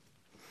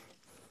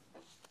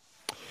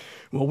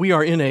Well, we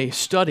are in a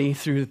study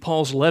through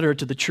Paul's letter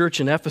to the church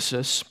in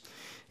Ephesus,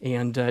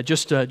 and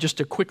just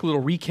a quick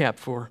little recap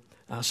for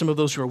some of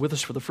those who are with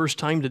us for the first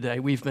time today.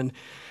 We've been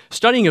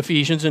studying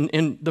Ephesians, and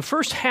in the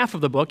first half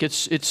of the book,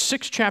 it's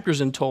 6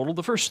 chapters in total.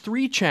 The first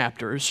 3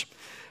 chapters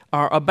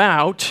are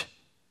about,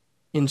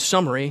 in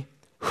summary,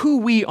 who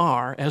we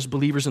are as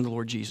believers in the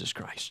Lord Jesus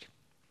Christ.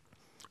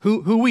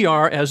 Who we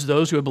are as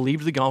those who have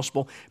believed the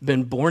gospel,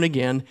 been born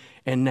again,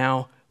 and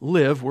now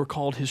live. We're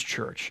called His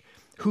church.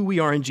 Who we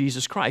are in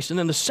Jesus Christ. And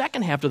then the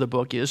second half of the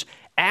book is,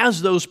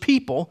 as those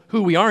people,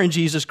 who we are in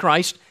Jesus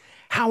Christ,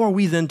 how are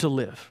we then to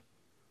live?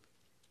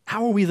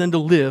 How are we then to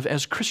live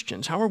as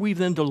Christians? How are we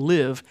then to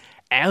live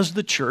as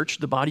the church,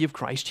 the body of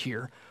Christ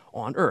here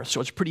on earth?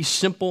 So it's a pretty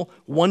simple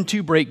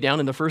 1-2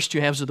 breakdown in the first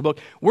 2 halves of the book.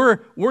 We're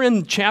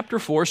in chapter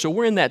 4, so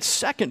we're in that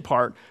second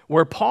part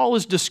where Paul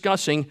is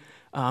discussing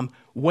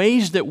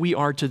ways that we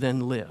are to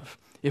then live.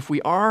 If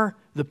we are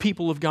the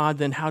people of God,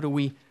 then how do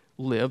we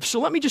live? So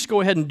let me just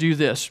go ahead and do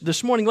this.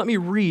 This morning, let me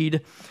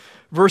read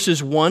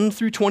verses 1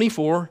 through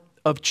 24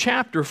 of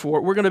chapter 4.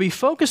 We're going to be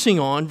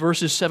focusing on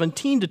verses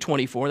 17 to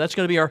 24. That's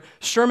going to be our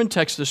sermon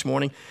text this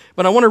morning.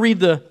 But I want to read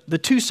the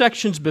 2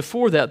 sections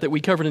before that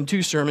we covered in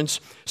 2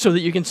 sermons so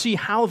that you can see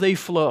how they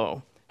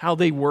flow, how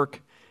they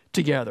work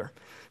together.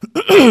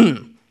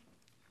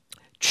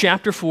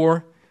 Chapter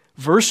 4,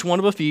 verse 1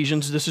 of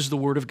Ephesians, this is the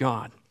word of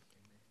God.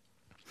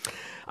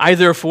 I,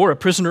 therefore, a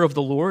prisoner of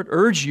the Lord,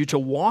 urge you to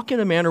walk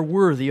in a manner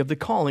worthy of the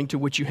calling to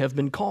which you have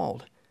been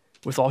called,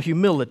 with all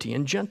humility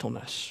and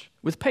gentleness,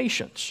 with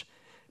patience,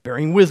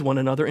 bearing with one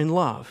another in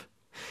love,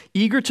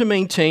 eager to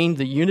maintain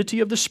the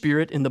unity of the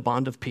Spirit in the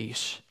bond of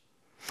peace.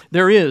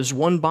 There is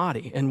one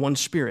body and one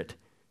Spirit,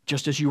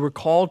 just as you were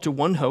called to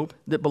one hope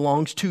that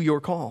belongs to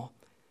your call.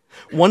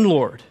 One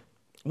Lord,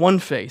 one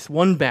faith,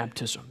 one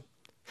baptism,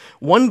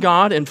 one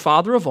God and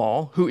Father of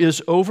all, who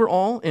is over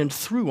all and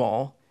through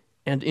all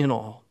and in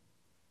all.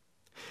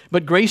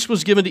 But grace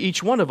was given to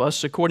each one of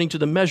us according to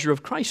the measure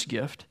of Christ's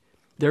gift.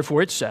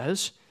 Therefore it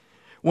says,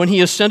 when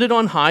He ascended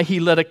on high, He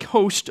led a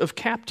host of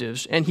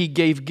captives, and He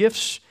gave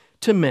gifts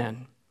to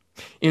men.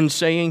 In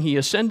saying He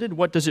ascended,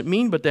 what does it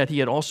mean but that He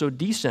had also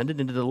descended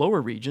into the lower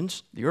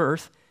regions, the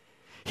earth?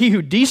 He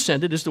who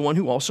descended is the one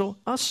who also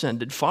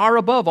ascended far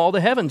above all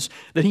the heavens,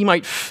 that He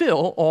might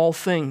fill all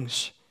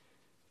things.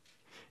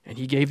 And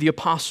He gave the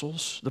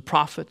apostles, the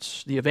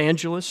prophets, the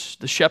evangelists,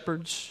 the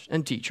shepherds,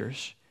 and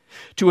teachers,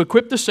 to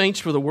equip the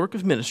saints for the work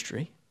of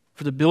ministry,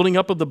 for the building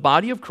up of the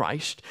body of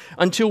Christ,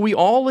 until we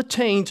all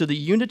attain to the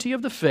unity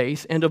of the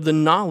faith and of the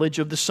knowledge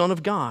of the Son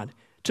of God,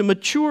 to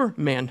mature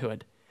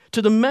manhood,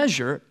 to the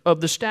measure of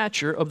the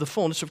stature of the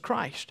fullness of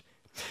Christ,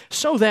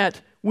 so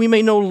that we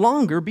may no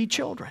longer be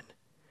children,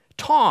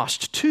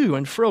 tossed to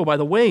and fro by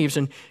the waves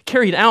and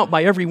carried out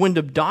by every wind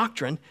of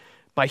doctrine,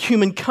 by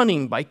human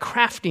cunning, by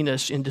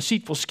craftiness in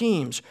deceitful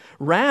schemes.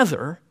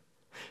 Rather,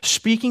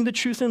 speaking the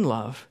truth in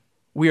love,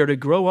 we are to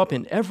grow up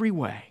in every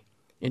way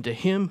into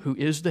Him who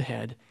is the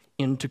head,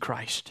 into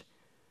Christ,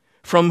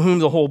 from whom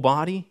the whole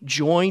body,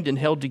 joined and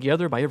held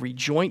together by every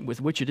joint with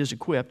which it is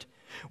equipped,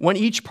 when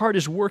each part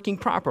is working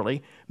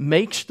properly,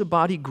 makes the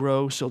body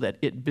grow so that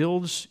it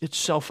builds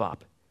itself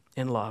up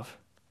in love.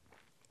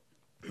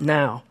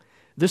 Now,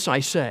 this I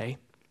say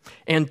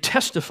and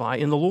testify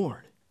in the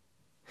Lord,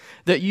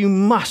 that you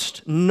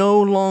must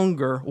no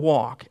longer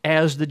walk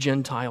as the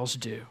Gentiles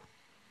do,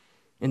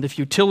 in the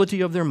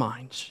futility of their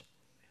minds.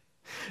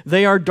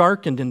 They are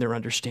darkened in their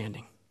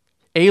understanding,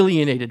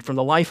 alienated from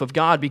the life of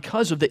God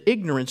because of the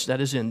ignorance that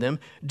is in them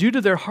due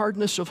to their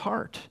hardness of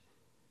heart.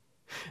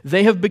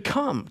 They have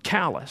become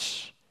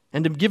callous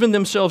and have given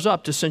themselves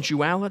up to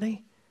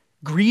sensuality,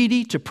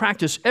 greedy to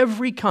practice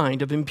every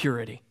kind of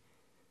impurity.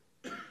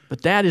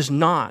 But that is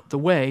not the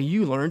way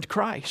you learned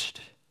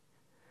Christ.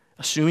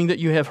 Assuming that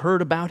you have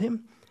heard about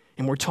Him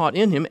and were taught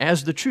in Him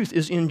as the truth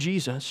is in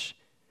Jesus,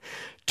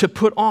 to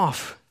put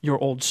off your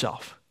old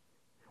self,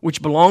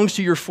 which belongs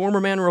to your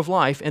former manner of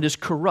life and is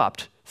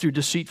corrupt through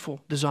deceitful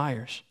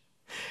desires,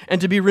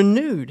 and to be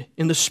renewed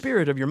in the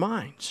spirit of your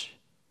minds,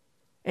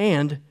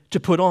 and to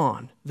put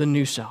on the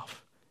new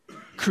self,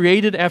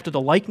 created after the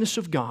likeness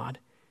of God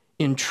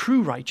in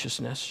true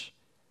righteousness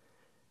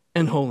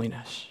and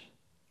holiness.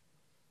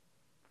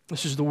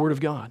 This is the Word of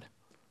God.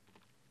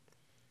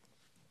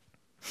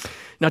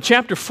 Now,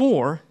 chapter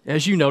 4,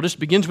 as you notice,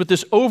 begins with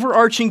this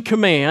overarching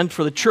command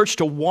for the church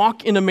to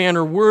walk in a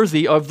manner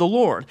worthy of the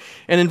Lord.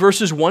 And in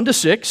verses 1 to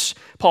 6,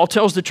 Paul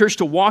tells the church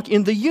to walk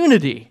in the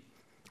unity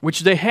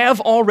which they have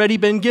already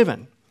been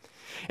given.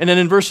 And then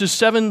in verses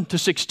 7 to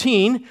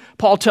 16,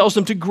 Paul tells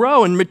them to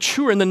grow and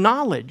mature in the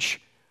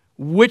knowledge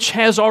which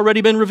has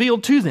already been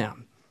revealed to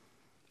them.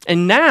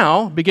 And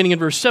now, beginning in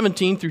verse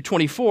 17 through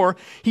 24,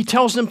 he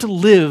tells them to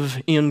live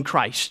in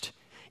Christ,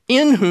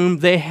 in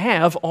whom they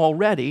have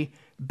already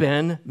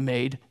been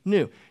made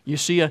new. You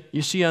see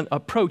an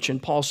approach in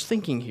Paul's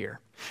thinking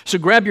here. So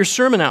grab your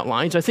sermon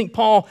outlines. I think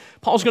Paul's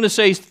going to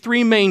say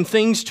 3 main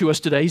things to us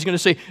today. He's going to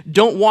say,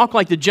 don't walk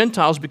like the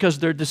Gentiles because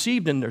they're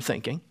deceived in their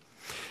thinking.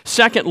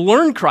 Second,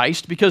 learn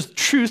Christ because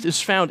truth is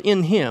found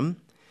in Him.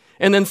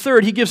 And then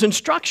third, he gives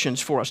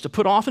instructions for us to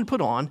put off and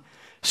put on,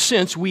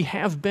 since we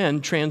have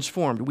been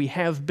transformed. We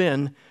have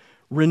been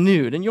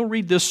renewed. And you'll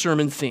read this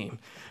sermon theme.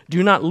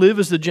 Do not live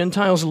as the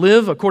Gentiles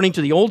live according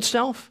to the old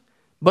self,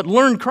 but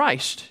learn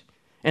Christ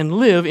and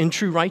live in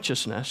true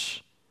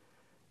righteousness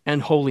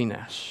and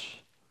holiness.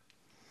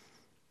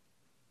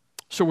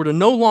 So we're to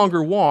no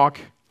longer walk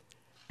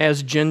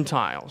as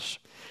Gentiles.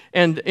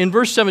 And in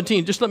verse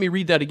 17, just let me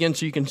read that again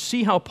so you can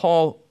see how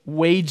Paul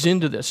wades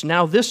into this.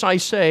 Now this I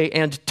say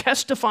and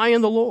testify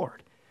in the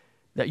Lord,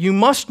 that you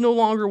must no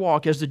longer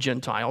walk as the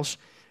Gentiles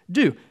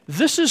do.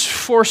 This is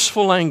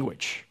forceful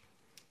language.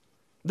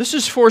 This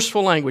is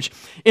forceful language.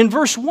 In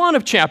verse 1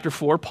 of chapter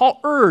 4, Paul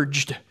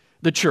urged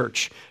the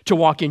church to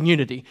walk in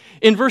unity.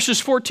 In verses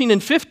 14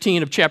 and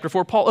 15 of chapter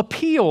 4, Paul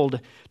appealed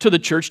to the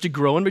church to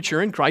grow and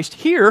mature in Christ.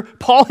 Here,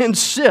 Paul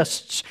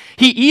insists.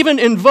 He even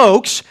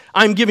invokes,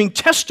 I'm giving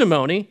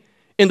testimony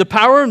in the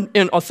power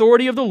and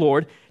authority of the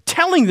Lord,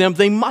 telling them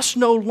they must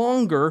no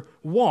longer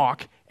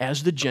walk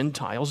as the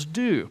Gentiles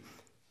do.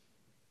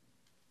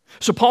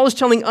 So Paul is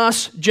telling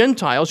us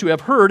Gentiles who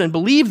have heard and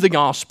believed the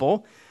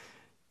gospel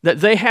that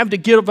they have to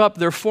give up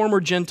their former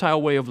Gentile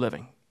way of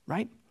living,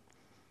 right?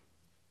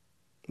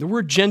 The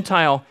word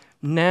Gentile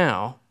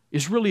now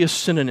is really a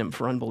synonym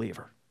for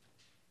unbeliever.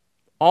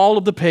 All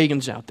of the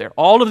pagans out there,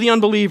 all of the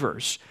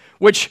unbelievers,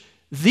 which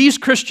these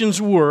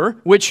Christians were,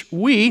 which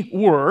we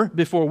were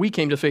before we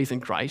came to faith in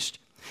Christ,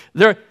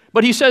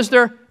 but he says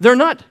they're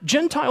not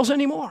Gentiles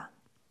anymore.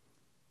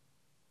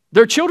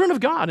 They're children of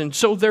God, and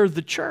so they're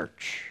the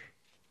church.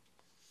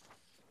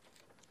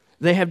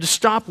 They have to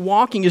stop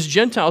walking as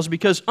Gentiles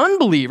because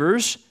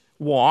unbelievers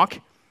walk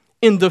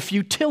in the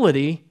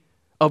futility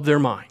of their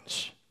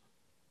minds.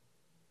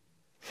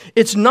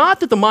 It's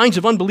not that the minds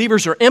of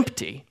unbelievers are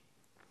empty.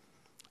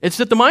 It's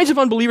that the minds of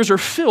unbelievers are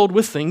filled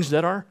with things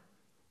that are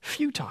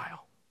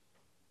futile.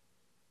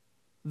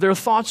 Their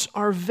thoughts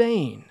are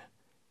vain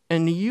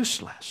and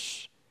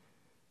useless.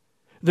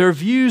 Their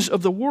views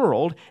of the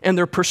world and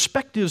their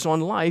perspectives on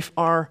life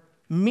are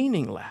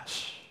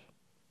meaningless.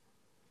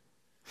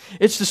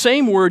 It's the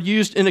same word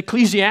used in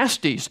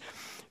Ecclesiastes.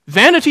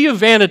 Vanity of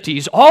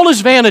vanities, all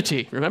is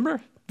vanity.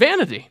 Remember?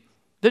 Vanity.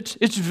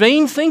 It's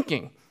vain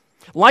thinking.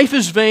 Life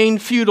is vain,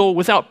 futile,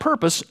 without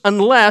purpose,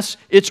 unless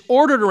it's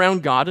ordered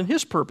around God and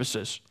His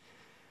purposes.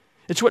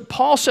 It's what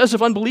Paul says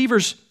of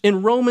unbelievers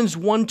in Romans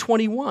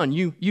 1:21.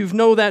 You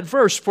know that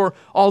verse. For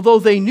although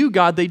they knew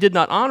God, they did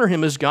not honor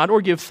Him as God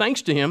or give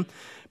thanks to Him,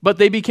 but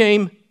they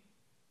became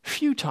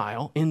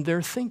futile in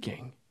their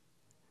thinking,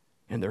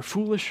 and their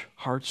foolish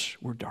hearts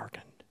were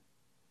darkened.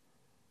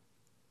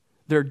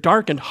 Their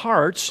darkened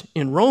hearts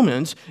in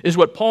Romans is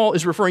what Paul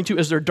is referring to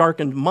as their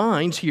darkened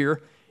minds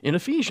here in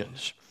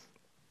Ephesians.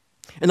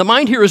 And the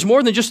mind here is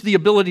more than just the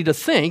ability to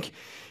think.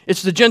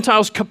 It's the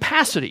Gentiles'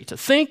 capacity to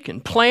think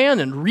and plan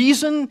and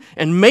reason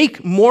and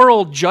make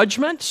moral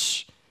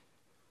judgments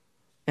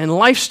and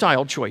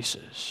lifestyle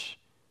choices.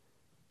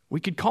 We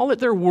could call it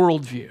their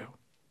worldview.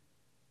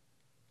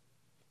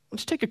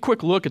 Let's take a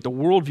quick look at the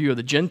worldview of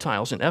the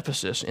Gentiles in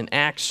Ephesus in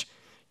Acts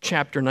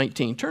chapter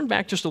 19. Turn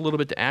back just a little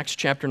bit to Acts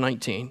chapter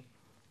 19.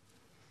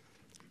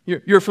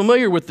 You're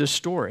familiar with this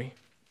story.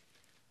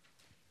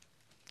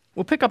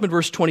 We'll pick up in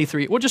verse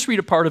 23. We'll just read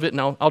a part of it, and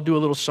I'll do a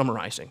little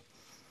summarizing.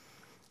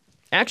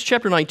 Acts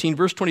chapter 19,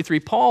 verse 23.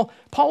 Paul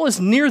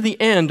is near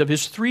the end of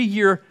his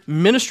 3-year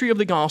ministry of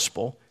the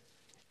gospel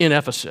in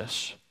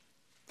Ephesus.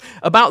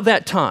 About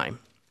that time,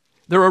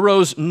 there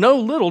arose no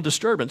little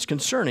disturbance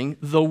concerning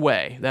the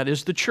way, that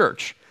is, the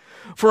church.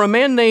 For a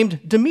man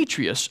named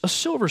Demetrius, a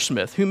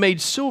silversmith, who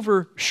made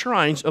silver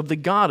shrines of the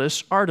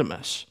goddess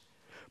Artemis,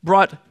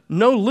 brought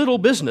no little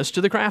business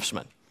to the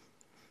craftsmen.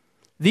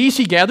 These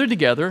he gathered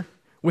together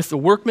with the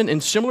workmen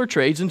in similar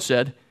trades and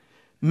said,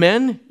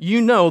 Men,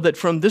 you know that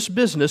from this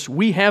business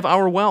we have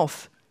our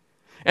wealth.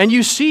 And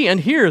you see and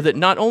hear that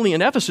not only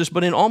in Ephesus,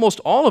 but in almost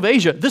all of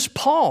Asia, this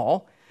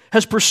Paul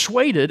has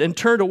persuaded and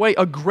turned away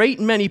a great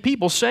many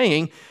people,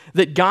 saying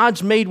that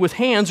gods made with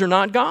hands are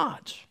not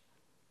gods.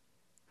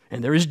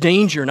 And there is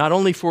danger not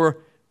only for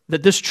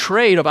that this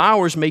trade of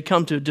ours may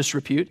come to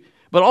disrepute,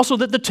 but also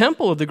that the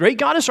temple of the great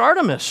goddess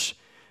Artemis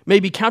may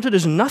be counted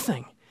as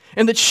nothing,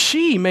 and that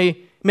she may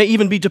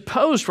even be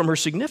deposed from her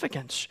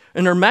significance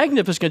and her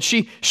magnificence,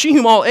 she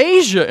whom all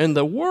Asia and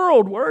the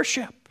world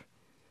worship.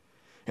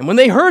 And when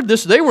they heard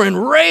this, they were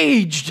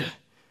enraged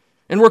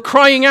and were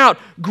crying out,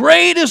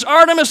 Great is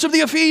Artemis of the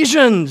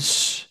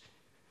Ephesians!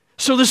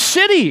 So the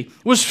city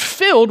was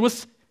filled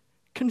with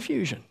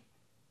confusion.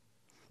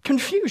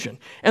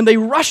 And they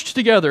rushed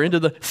together into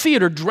the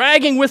theater,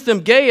 dragging with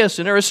them Gaius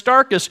and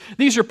Aristarchus.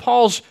 These are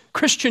Paul's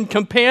Christian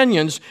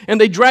companions.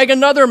 And they drag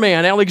another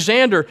man,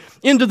 Alexander,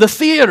 into the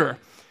theater.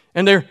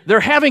 And they're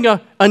having a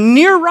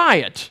near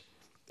riot.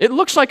 It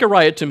looks like a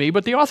riot to me,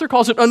 but the author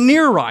calls it a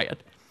near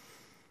riot.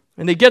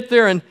 And they get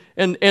there,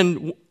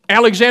 and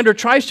Alexander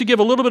tries to give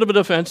a little bit of a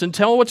defense and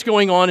tell what's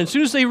going on. And as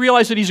soon as they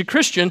realize that he's a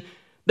Christian,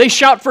 they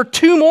shout for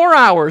 2 more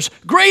hours,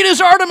 Great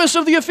is Artemis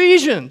of the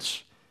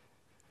Ephesians!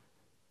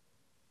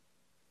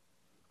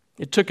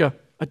 It took a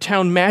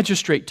town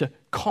magistrate to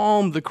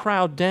calm the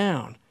crowd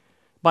down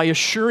by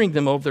assuring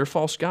them of their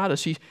false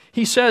goddess.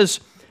 He says,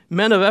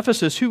 "Men of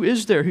Ephesus, who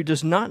is there who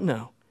does not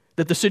know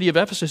that the city of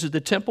Ephesus is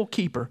the temple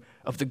keeper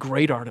of the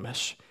great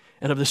Artemis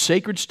and of the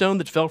sacred stone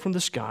that fell from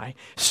the sky?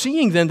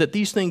 Seeing then that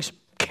these things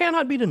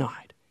cannot be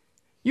denied,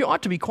 you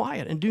ought to be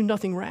quiet and do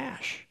nothing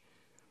rash.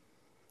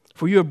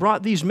 For you have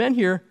brought these men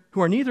here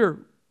who are neither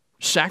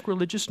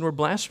sacrilegious nor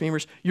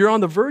blasphemers. You're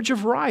on the verge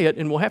of riot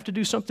and will have to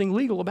do something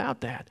legal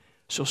about that.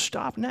 So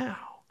stop now."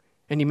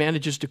 And he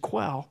manages to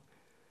quell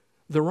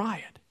the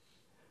riot.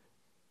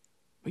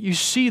 But you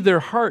see their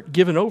heart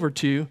given over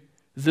to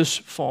this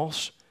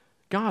false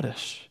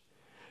goddess.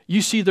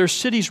 You see their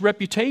city's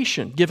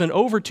reputation given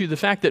over to the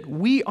fact that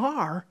we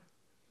are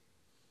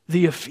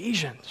the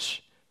Ephesians,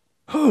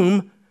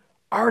 whom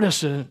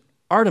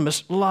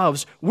Artemis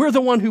loves. We're the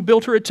one who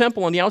built her a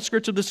temple on the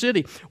outskirts of the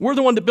city. We're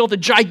the one that built a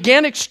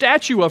gigantic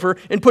statue of her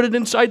and put it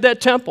inside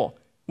that temple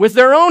with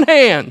their own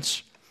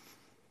hands.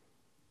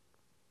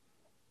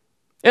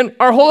 And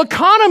our whole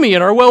economy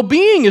and our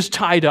well-being is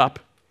tied up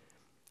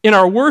in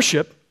our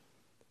worship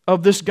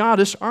of this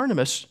goddess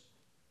Artemis.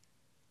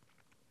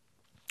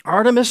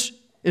 Artemis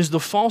is the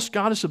false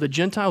goddess of the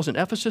Gentiles in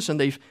Ephesus, and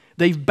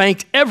they've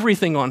banked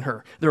everything on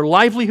her. Their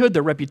livelihood,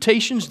 their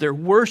reputations, their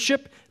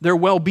worship, their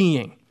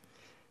well-being.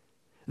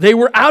 They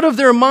were out of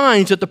their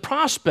minds at the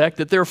prospect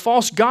that their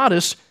false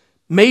goddess,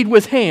 made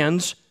with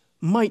hands,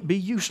 might be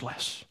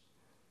useless.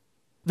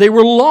 They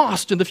were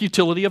lost in the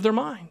futility of their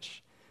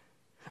minds.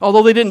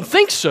 Although they didn't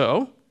think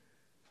so,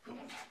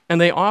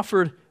 and they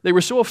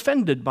were so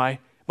offended by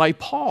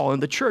Paul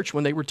and the church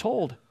when they were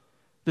told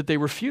that they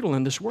were futile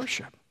in this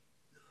worship.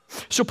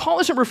 So Paul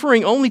isn't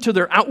referring only to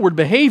their outward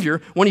behavior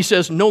when he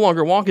says no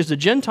longer walk as the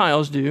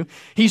Gentiles do.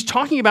 He's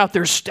talking about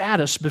their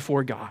status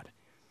before God.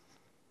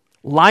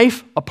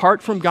 Life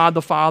apart from God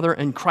the Father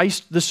and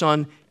Christ the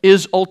Son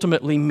is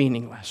ultimately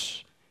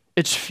meaningless.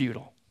 It's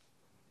futile.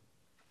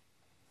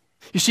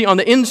 You see, on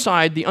the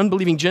inside, the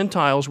unbelieving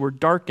Gentiles were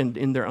darkened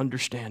in their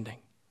understanding,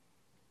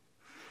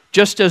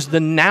 just as the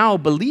now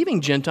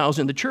believing Gentiles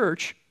in the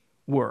church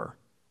were,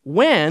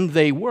 when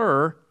they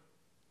were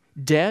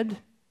dead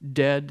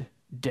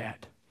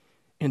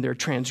in their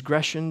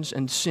transgressions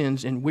and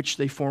sins in which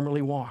they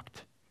formerly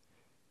walked.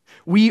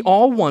 We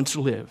all once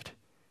lived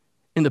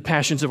in the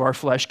passions of our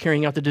flesh,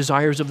 carrying out the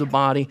desires of the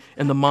body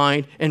and the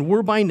mind, and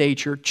were by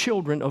nature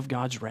children of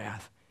God's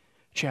wrath.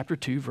 Chapter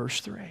 2,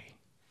 verse 3.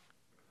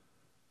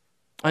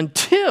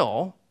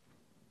 Until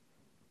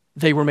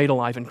they were made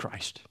alive in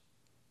Christ.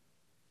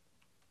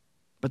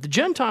 But the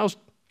Gentiles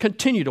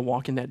continue to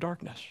walk in that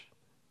darkness.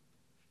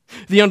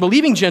 The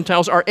unbelieving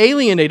Gentiles are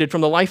alienated from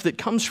the life that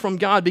comes from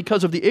God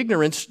because of the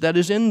ignorance that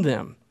is in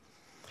them.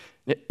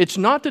 It's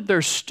not that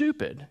they're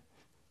stupid.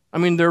 I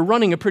mean, they're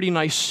running a pretty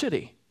nice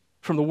city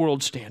from the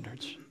world's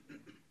standards.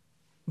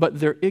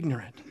 But they're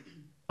ignorant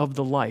of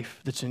the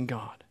life that's in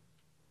God.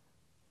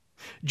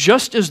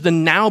 Just as the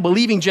now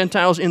believing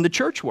Gentiles in the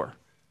church were,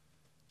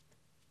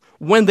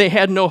 when they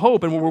had no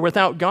hope and were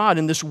without God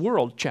in this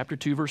world, chapter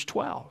 2, verse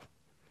 12,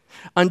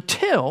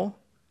 until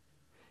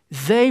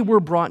they were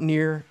brought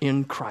near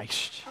in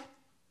Christ.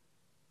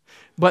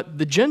 But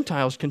the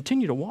Gentiles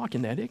continue to walk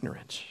in that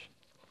ignorance.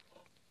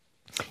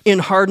 In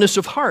hardness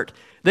of heart,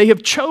 they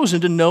have chosen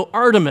to know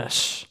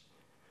Artemis,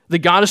 the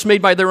goddess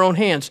made by their own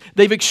hands.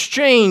 They've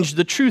exchanged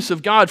the truth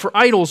of God for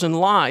idols and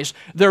lies.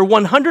 They're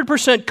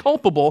 100%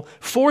 culpable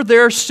for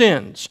their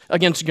sins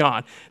against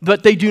God,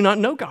 but they do not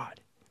know God.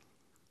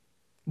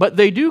 But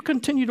they do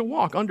continue to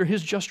walk under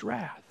His just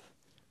wrath.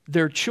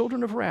 They're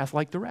children of wrath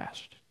like the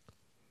rest.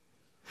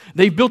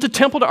 They've built a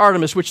temple to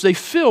Artemis, which they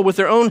fill with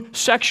their own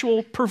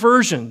sexual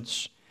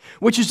perversions,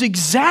 which is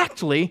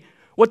exactly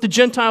what the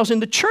Gentiles in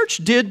the church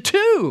did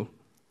too,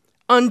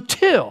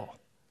 until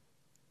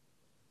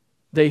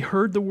they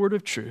heard the word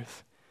of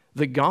truth,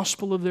 the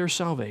gospel of their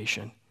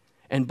salvation,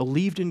 and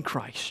believed in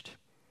Christ,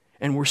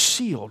 and were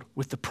sealed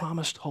with the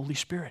promised Holy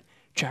Spirit.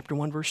 Chapter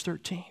 1, verse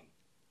 13.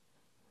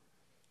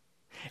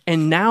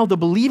 And now the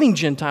believing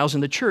Gentiles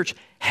in the church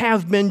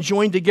have been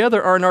joined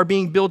together and are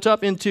being built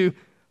up into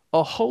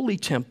a holy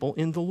temple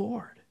in the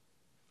Lord.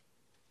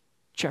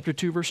 Chapter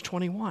 2, verse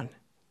 21.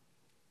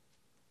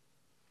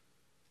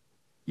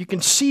 You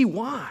can see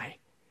why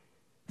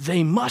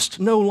they must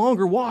no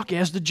longer walk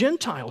as the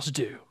Gentiles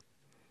do.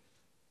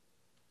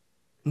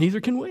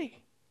 Neither can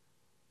we.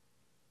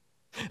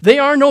 They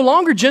are no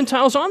longer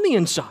Gentiles on the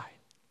inside.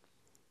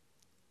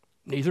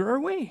 Neither are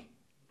we.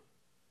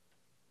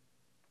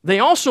 They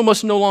also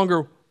must no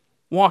longer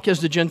walk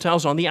as the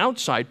Gentiles on the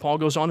outside. Paul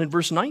goes on in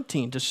verse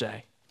 19 to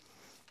say,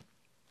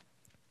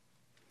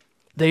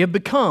 they have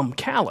become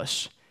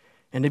callous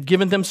and have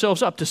given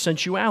themselves up to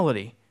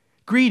sensuality,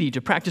 greedy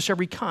to practice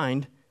every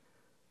kind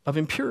of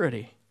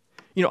impurity.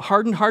 You know,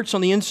 hardened hearts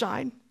on the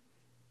inside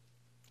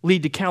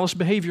lead to callous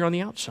behavior on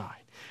the outside.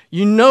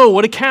 You know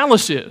what a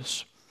callus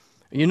is.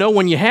 You know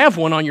when you have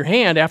one on your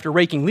hand after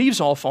raking leaves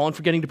all fall and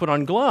forgetting to put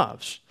on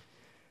gloves.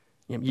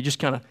 You just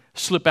kind of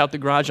slip out the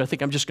garage. I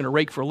think I'm just going to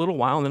rake for a little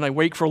while, and then I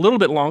rake for a little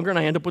bit longer, and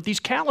I end up with these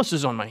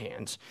calluses on my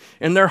hands.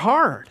 And they're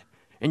hard,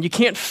 and you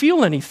can't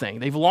feel anything.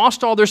 They've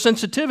lost all their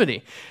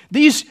sensitivity.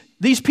 These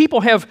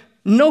people have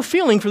no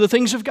feeling for the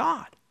things of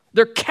God.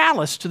 They're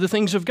callous to the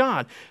things of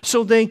God.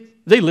 So they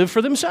live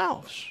for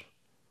themselves.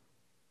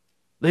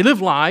 They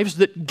live lives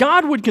that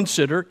God would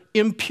consider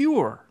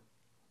impure.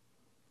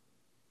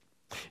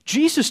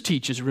 Jesus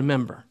teaches,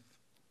 remember,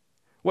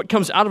 what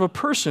comes out of a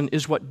person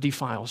is what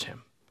defiles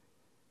him.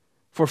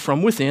 For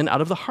from within,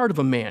 out of the heart of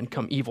a man,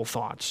 come evil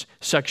thoughts,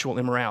 sexual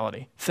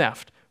immorality,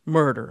 theft,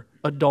 murder,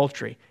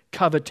 adultery,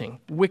 coveting,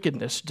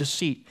 wickedness,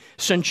 deceit,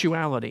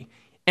 sensuality,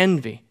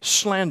 envy,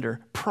 slander,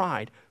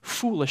 pride,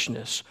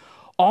 foolishness.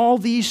 All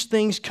these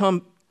things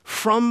come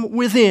from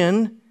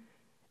within,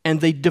 and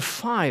they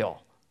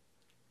defile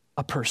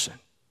a person.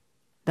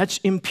 That's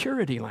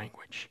impurity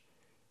language.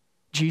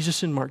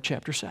 Jesus in Mark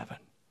chapter 7.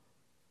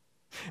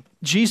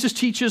 Jesus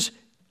teaches,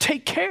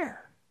 take care.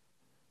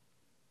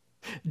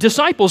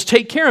 Disciples,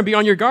 take care and be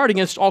on your guard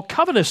against all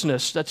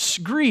covetousness, that's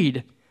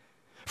greed.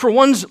 For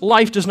one's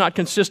life does not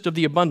consist of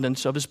the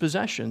abundance of his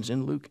possessions,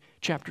 in Luke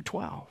chapter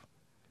 12.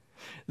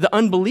 The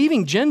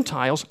unbelieving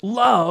Gentiles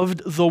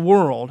loved the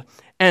world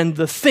and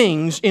the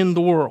things in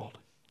the world.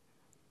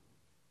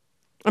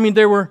 I mean,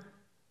 they're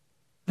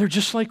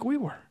just like we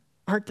were,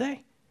 aren't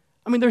they?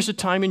 I mean, there's a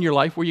time in your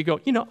life where you go,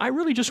 I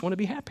really just want to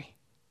be happy.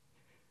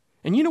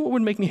 And you know what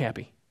would make me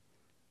happy?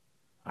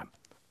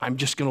 I'm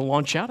just going to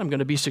launch out. I'm going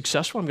to be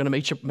successful. I'm going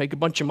to make a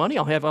bunch of money.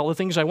 I'll have all the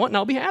things I want, and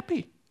I'll be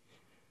happy.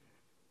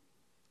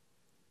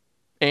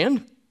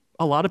 And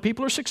a lot of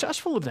people are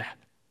successful of that.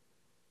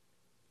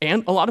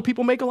 And a lot of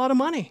people make a lot of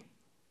money.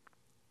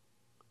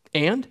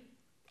 And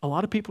a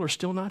lot of people are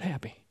still not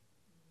happy.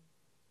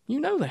 You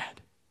know that.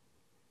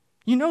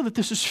 You know that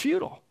this is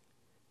futile.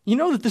 You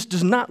know that this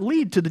does not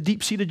lead to the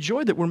deep-seated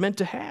joy that we're meant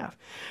to have.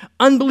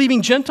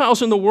 Unbelieving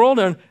Gentiles in the world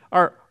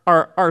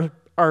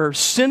are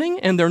sinning,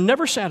 and they're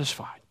never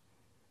satisfied.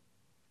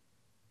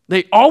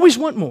 They always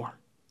want more.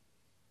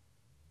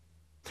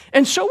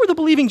 And so were the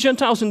believing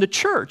Gentiles in the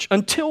church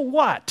until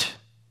what?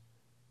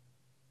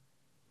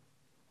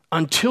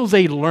 Until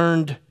they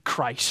learned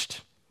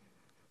Christ.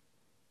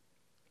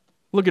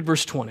 Look at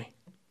verse 20.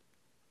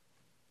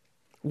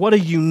 What a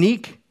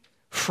unique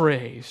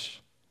phrase.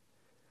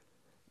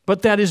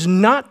 But that is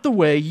not the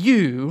way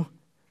you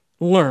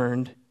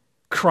learned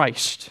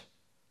Christ.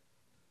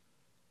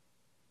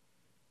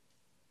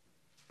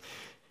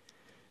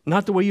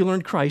 Not the way you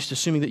learned Christ,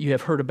 assuming that you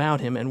have heard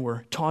about him and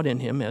were taught in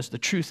him, as the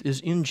truth is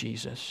in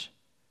Jesus,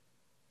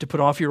 to put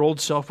off your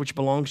old self, which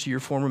belongs to your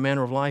former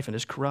manner of life and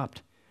is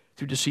corrupt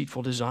through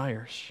deceitful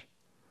desires.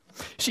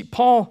 See,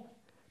 Paul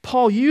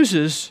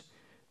uses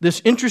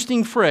this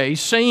interesting phrase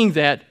saying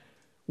that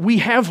we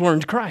have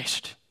learned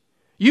Christ.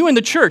 You in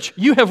the church,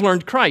 you have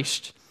learned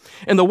Christ.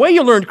 And the way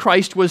you learned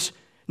Christ was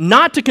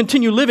not to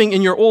continue living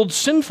in your old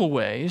sinful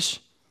ways.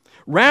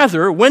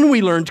 Rather, when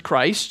we learned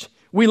Christ,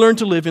 we learned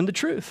to live in the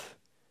truth,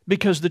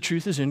 because the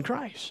truth is in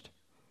Christ.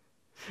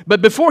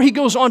 But before he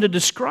goes on to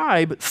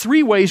describe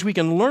 3 ways we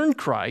can learn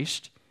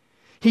Christ,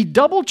 he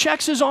double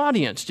checks his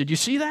audience. Did you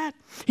see that?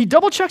 He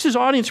double checks his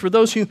audience for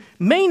those who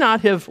may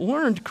not have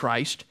learned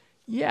Christ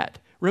yet.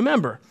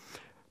 Remember,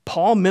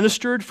 Paul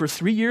ministered for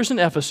 3 years in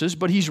Ephesus,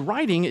 but he's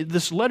writing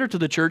this letter to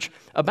the church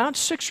about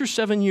 6 or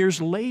 7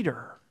 years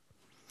later.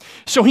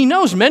 So he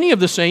knows many of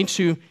the saints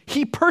who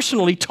he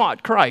personally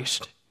taught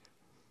Christ.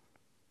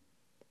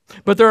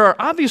 But there are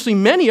obviously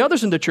many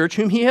others in the church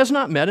whom he has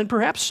not met, and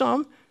perhaps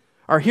some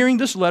are hearing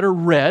this letter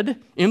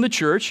read in the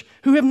church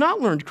who have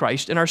not learned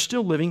Christ and are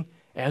still living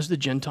as the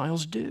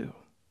Gentiles do.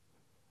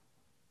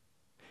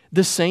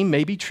 The same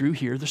may be true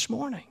here this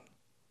morning.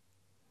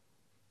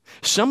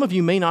 Some of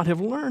you may not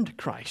have learned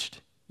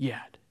Christ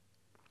yet.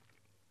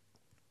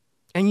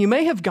 And you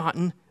may have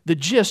gotten the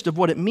gist of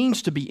what it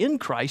means to be in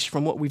Christ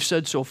from what we've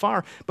said so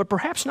far, but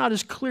perhaps not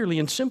as clearly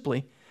and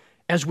simply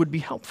as would be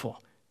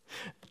helpful.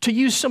 To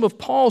use some of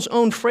Paul's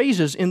own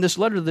phrases in this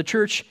letter to the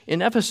church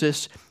in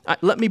Ephesus,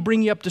 let me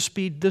bring you up to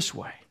speed this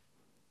way.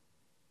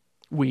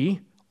 We,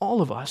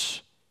 all of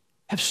us,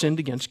 have sinned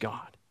against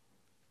God.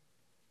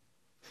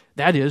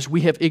 That is,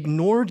 we have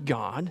ignored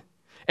God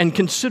and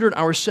considered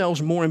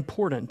ourselves more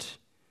important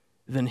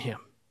than him.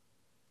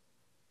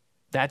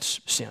 That's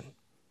sin.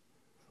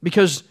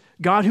 Because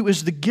God, who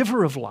is the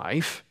giver of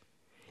life,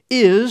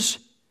 is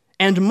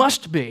and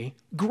must be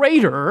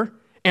greater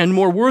and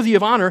more worthy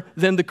of honor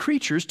than the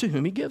creatures to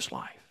whom he gives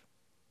life.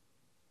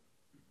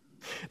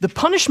 The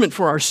punishment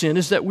for our sin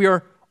is that we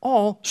are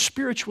all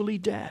spiritually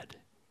dead.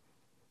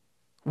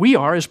 We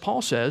are, as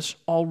Paul says,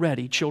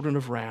 already children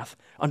of wrath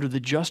under the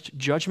just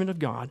judgment of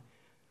God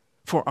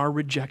for our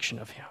rejection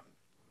of him.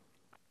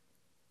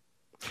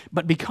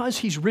 But because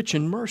he's rich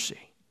in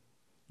mercy,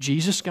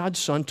 Jesus, God's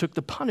Son, took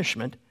the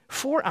punishment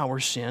for our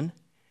sin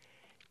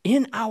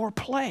in our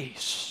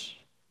place.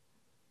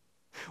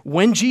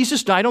 When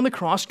Jesus died on the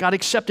cross, God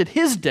accepted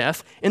his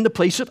death in the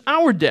place of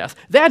our death.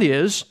 That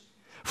is,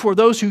 for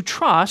those who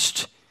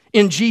trust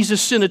in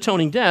Jesus'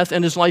 sin-atoning death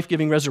and his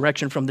life-giving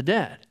resurrection from the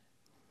dead.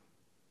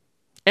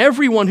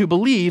 Everyone who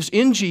believes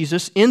in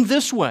Jesus in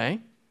this way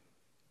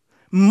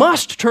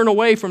must turn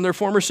away from their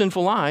former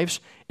sinful lives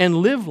and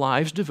live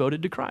lives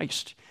devoted to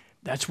Christ.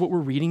 That's what we're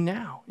reading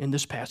now in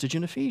this passage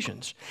in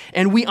Ephesians.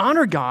 And we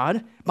honor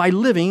God by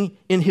living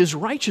in His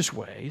righteous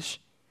ways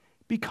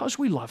because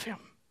we love Him.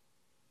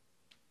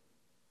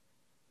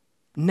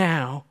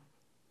 Now,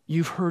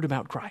 you've heard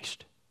about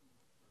Christ.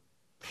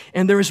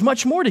 And there is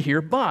much more to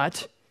hear,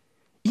 but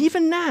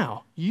even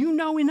now, you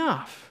know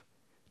enough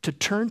to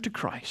turn to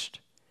Christ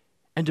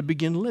and to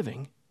begin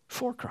living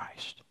for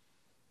Christ.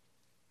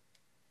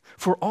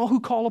 For all who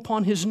call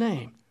upon His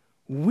name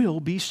will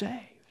be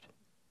saved.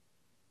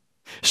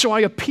 So I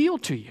appeal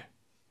to you,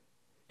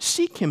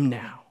 seek Him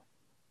now,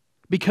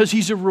 because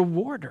He's a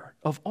rewarder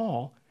of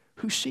all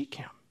who seek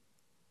Him.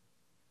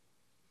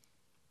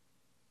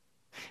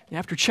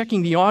 After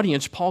checking the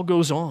audience, Paul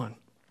goes on.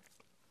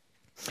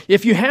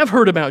 If you have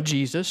heard about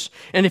Jesus,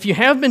 and if you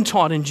have been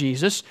taught in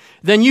Jesus,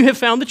 then you have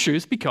found the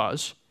truth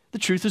because the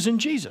truth is in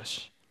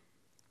Jesus.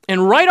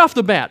 And right off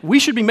the bat, we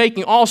should be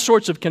making all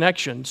sorts of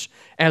connections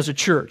as a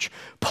church.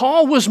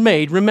 Paul was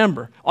made,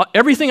 remember,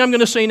 everything I'm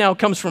going to say now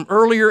comes from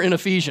earlier in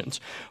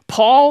Ephesians.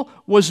 Paul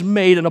was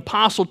made an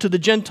apostle to the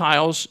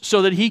Gentiles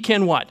so that he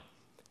can what?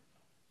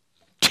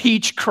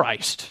 Teach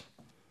Christ.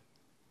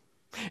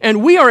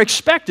 And we are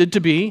expected to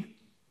be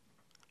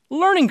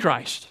learning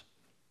Christ.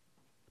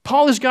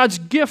 Paul is God's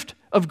gift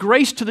of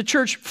grace to the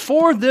church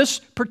for this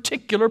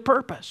particular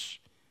purpose.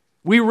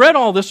 We read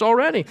all this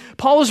already.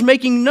 Paul is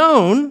making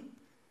known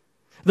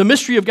the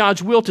mystery of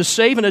God's will to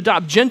save and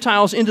adopt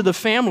Gentiles into the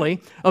family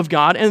of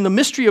God, and the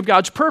mystery of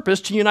God's purpose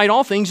to unite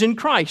all things in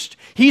Christ.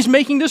 He's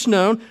making this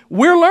known.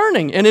 We're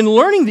learning, and in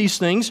learning these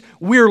things,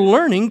 we're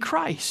learning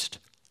Christ.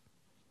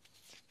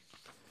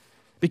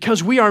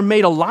 Because we are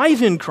made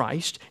alive in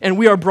Christ, and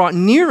we are brought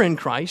near in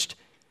Christ,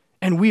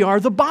 and we are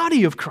the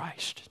body of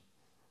Christ.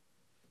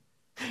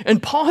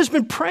 And Paul has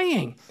been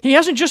praying. He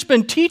hasn't just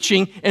been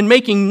teaching and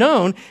making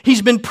known.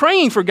 He's been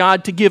praying for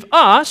God to give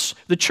us,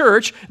 the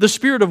church, the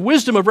spirit of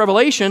wisdom of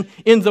revelation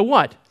in the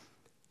what?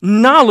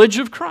 Knowledge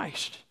of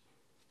Christ.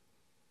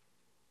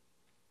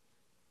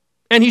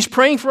 And he's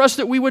praying for us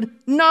that we would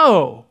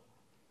know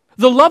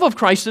the love of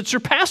Christ that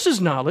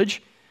surpasses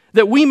knowledge,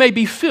 that we may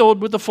be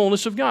filled with the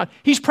fullness of God.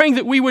 He's praying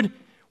that we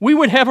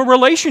would have a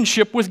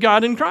relationship with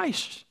God in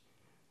Christ.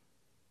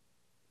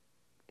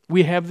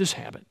 We have this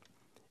habit.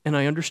 And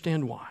I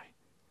understand why,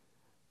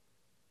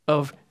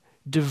 of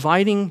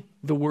dividing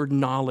the word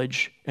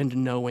knowledge and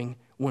knowing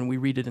when we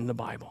read it in the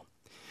Bible.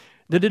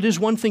 That it is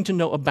one thing to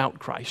know about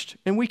Christ,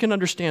 and we can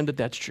understand that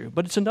that's true,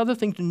 but it's another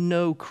thing to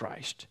know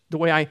Christ, the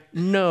way I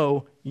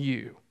know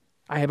you.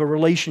 I have a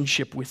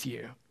relationship with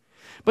you.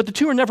 But the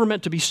two are never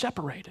meant to be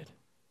separated.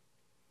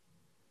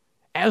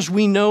 As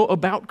we know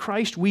about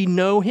Christ, we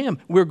know Him.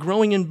 We're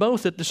growing in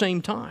both at the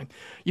same time.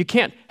 You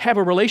can't have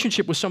a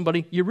relationship with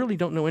somebody you really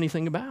don't know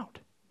anything about.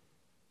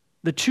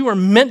 The two are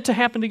meant to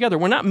happen together.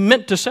 We're not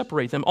meant to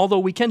separate them, although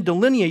we can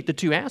delineate the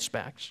two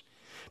aspects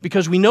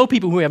because we know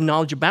people who have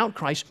knowledge about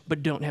Christ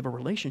but don't have a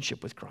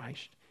relationship with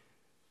Christ.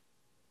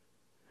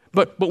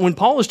 But when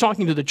Paul is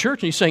talking to the church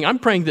and he's saying, I'm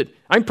praying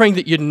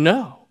that you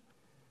know.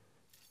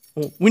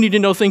 Well, we need to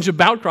know things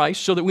about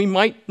Christ so that we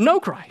might know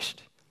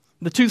Christ.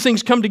 The two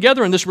things come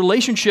together in this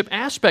relationship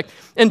aspect,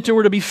 and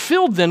we're to be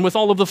filled then with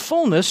all of the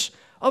fullness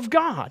of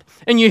God.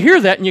 And you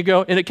hear that and you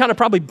go, and it kind of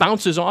probably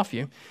bounces off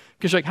you.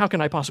 Because you're like, how can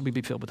I possibly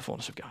be filled with the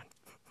fullness of God?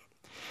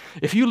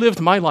 If you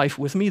lived my life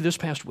with me this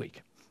past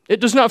week,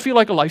 it does not feel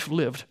like a life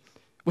lived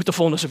with the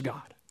fullness of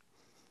God.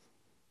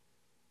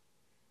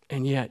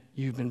 And yet,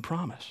 you've been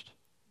promised,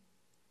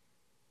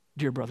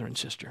 dear brother and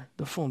sister,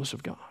 the fullness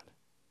of God.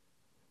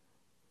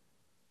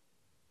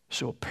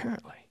 So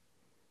apparently,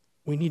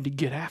 we need to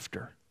get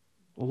after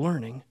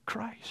learning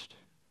Christ.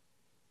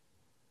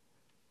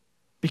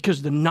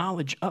 Because the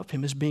knowledge of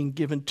Him is being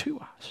given to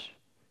us,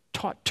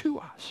 taught to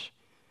us,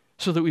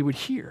 so that we would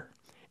hear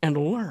and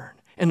learn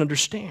and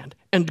understand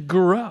and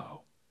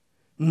grow,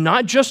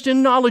 not just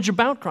in knowledge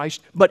about Christ,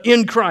 but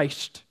in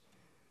Christ.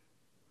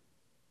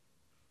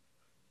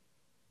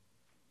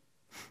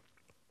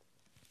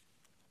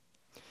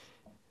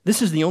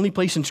 This is the only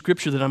place in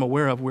Scripture that I'm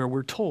aware of where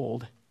we're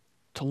told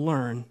to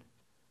learn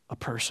a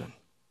person.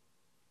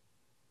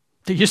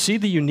 Do you see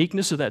the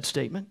uniqueness of that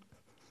statement?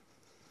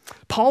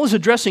 Paul is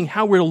addressing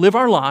how we're to live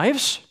our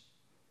lives,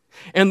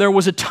 and there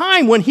was a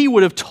time when he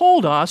would have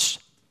told us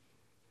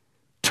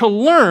to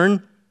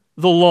learn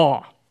the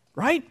law,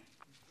 right?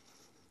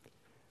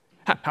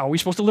 How are we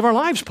supposed to live our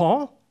lives,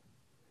 Paul?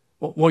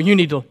 Well, you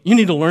need to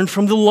learn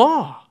from the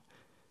law,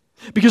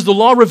 because the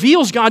law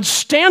reveals God's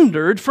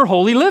standard for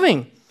holy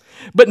living.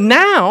 But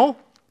now,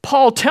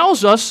 Paul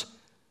tells us,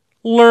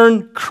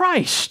 learn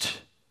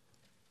Christ.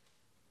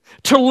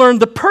 To learn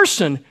the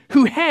person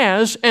who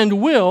has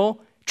and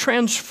will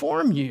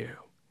transform you.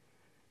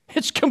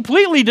 It's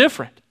completely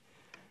different.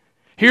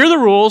 Here are the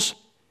rules.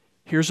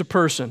 Here's a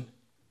person.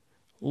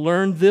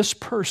 Learn this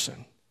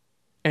person,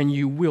 and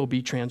you will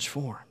be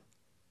transformed.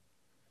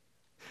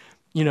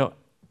 You know,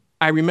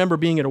 I remember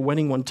being at a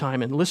wedding one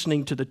time and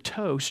listening to the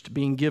toast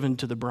being given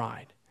to the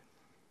bride.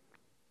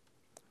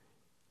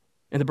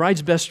 And the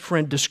bride's best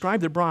friend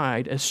described the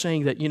bride as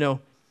saying that,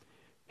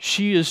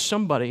 she is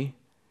somebody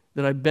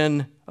that I've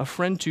been a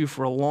friend to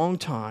for a long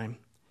time.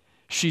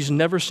 She's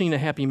never seen a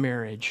happy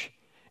marriage,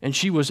 and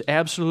she was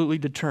absolutely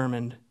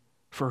determined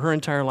for her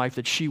entire life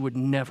that she would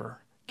never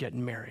get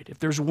married. If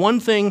there's one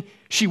thing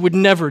she would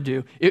never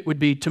do, it would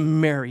be to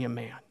marry a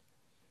man.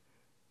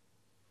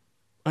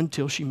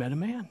 Until she met a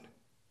man.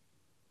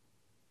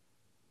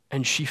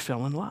 And she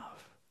fell in love.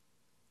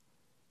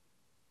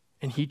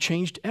 And he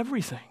changed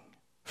everything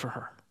for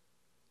her.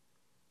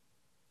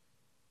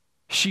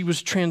 She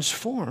was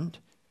transformed,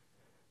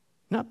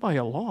 not by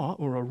a law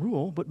or a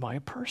rule, but by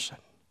a person.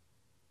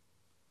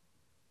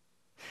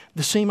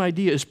 The same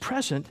idea is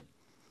present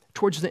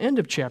towards the end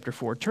of chapter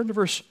 4. Turn to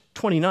verse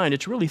 29.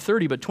 It's really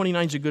 30, but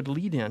 29 is a good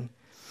lead-in.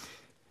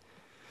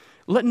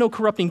 Let no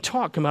corrupting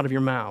talk come out of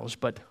your mouths,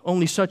 but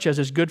only such as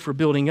is good for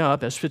building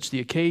up, as fits the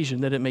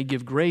occasion, that it may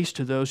give grace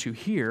to those who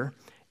hear.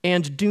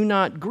 And do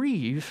not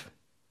grieve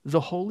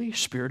the Holy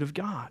Spirit of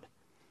God,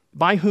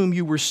 by whom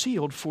you were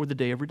sealed for the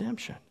day of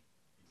redemption.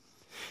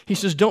 He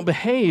says, don't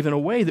behave in a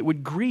way that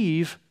would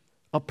grieve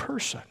a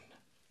person.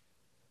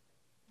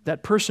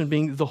 That person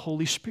being the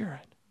Holy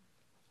Spirit.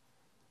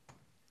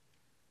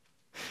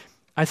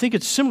 I think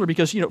it's similar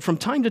because, from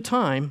time to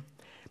time,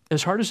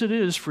 as hard as it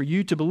is for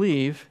you to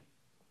believe,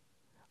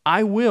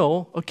 I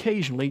will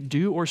occasionally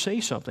do or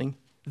say something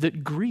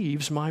that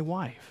grieves my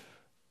wife,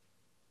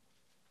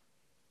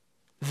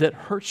 that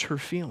hurts her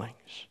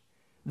feelings,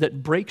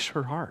 that breaks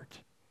her heart.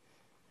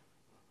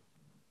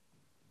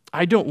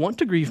 I don't want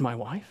to grieve my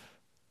wife.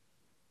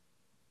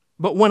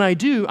 But when I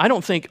do, I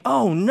don't think,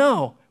 oh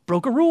no,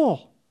 broke a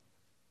rule.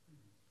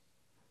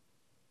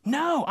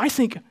 No, I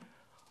think,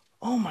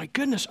 oh my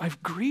goodness,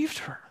 I've grieved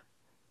her.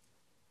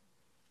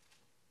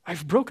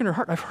 I've broken her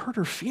heart. I've hurt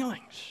her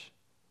feelings.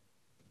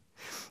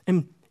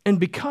 And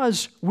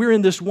because we're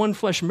in this one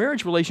flesh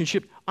marriage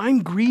relationship,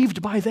 I'm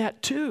grieved by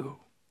that too.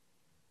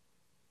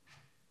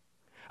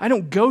 I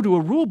don't go to a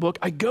rule book,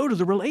 I go to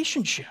the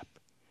relationship.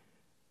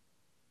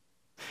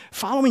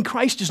 Following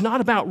Christ is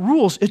not about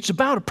rules, it's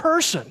about a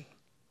person.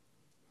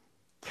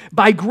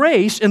 By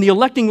grace and the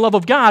electing love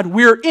of God,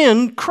 we're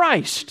in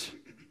Christ.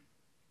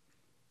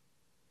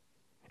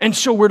 And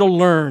so we're to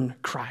learn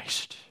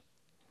Christ.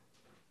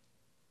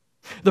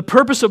 The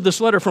purpose of this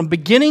letter from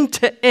beginning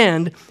to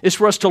end is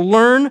for us to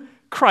learn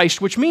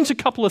Christ, which means a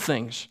couple of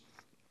things.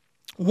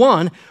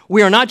 One,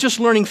 we are not just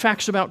learning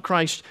facts about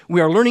Christ,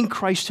 we are learning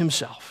Christ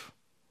himself.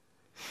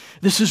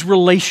 This is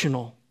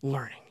relational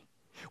learning.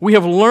 We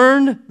have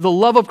learned the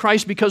love of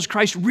Christ because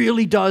Christ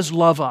really does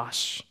love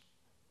us.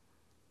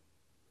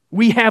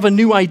 We have a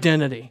new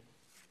identity.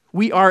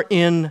 We are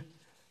in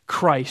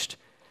Christ,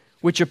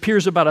 which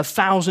appears about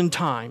 1,000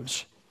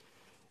 times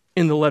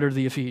in the letter to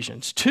the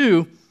Ephesians.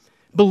 Two,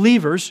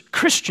 believers,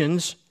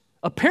 Christians,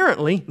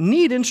 apparently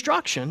need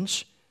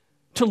instructions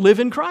to live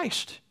in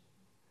Christ.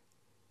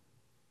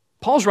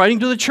 Paul's writing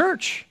to the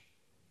church.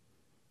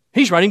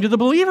 He's writing to the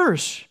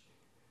believers.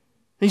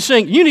 He's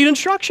saying, you need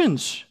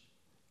instructions.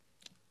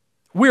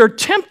 We're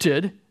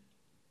tempted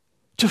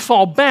to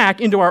fall back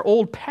into our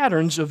old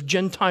patterns of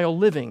Gentile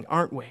living,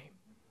 aren't we?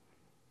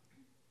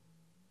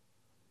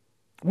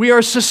 We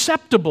are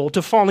susceptible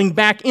to falling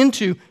back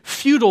into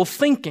futile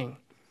thinking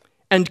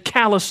and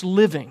callous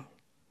living.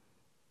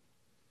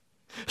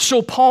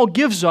 So Paul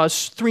gives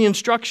us 3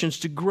 instructions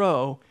to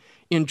grow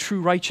in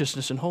true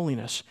righteousness and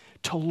holiness,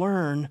 to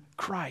learn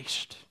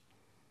Christ.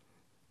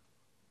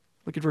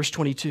 Look at verse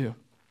 22.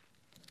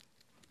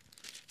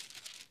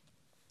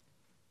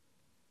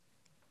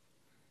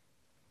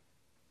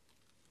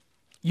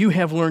 You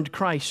have learned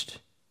Christ,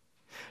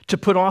 to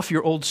put off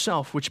your old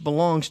self, which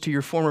belongs to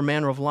your former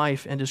manner of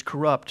life and is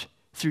corrupt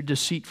through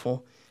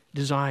deceitful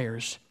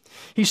desires.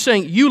 He's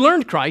saying, you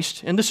learned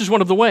Christ, and this is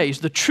one of the ways.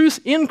 The truth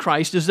in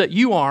Christ is that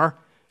you are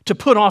to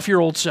put off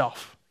your old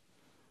self.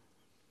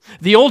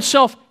 The old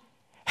self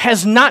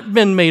has not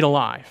been made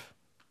alive.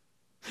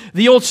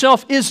 The old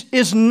self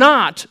is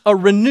not a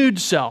renewed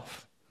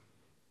self.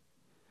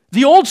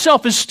 The old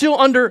self is still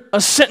under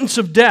a sentence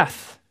of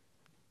death.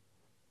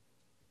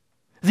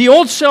 The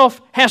old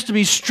self has to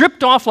be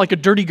stripped off like a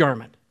dirty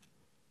garment.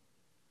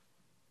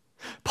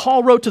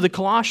 Paul wrote to the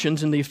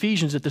Colossians and the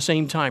Ephesians at the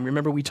same time.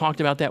 Remember, we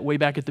talked about that way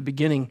back at the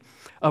beginning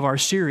of our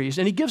series.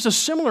 And he gives a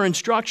similar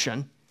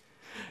instruction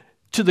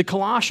to the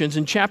Colossians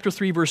in chapter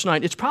 3, verse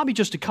 9. It's probably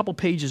just a couple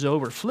pages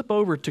over. Flip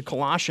over to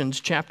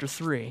Colossians chapter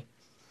 3.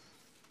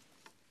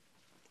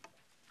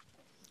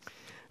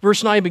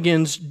 Verse 9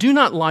 begins, do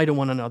not lie to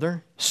one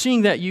another,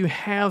 seeing that you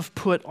have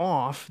put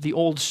off the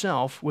old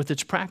self with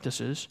its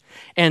practices,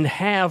 and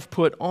have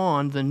put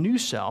on the new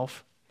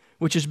self,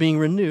 which is being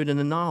renewed in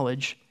the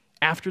knowledge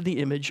after the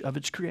image of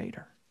its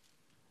creator.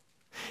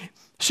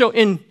 So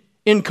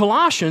in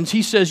Colossians,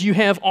 he says you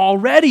have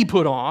already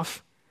put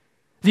off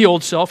the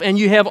old self, and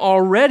you have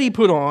already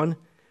put on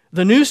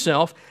the new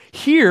self.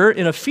 Here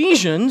in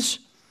Ephesians,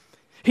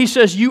 he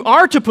says you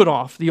are to put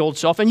off the old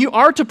self, and you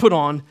are to put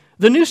on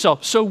the new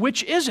self. So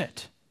which is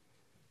it?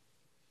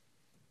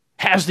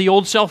 Has the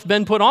old self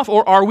been put off,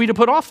 or are we to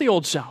put off the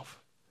old self?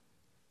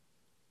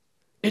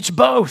 It's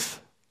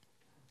both.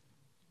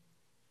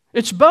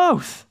 It's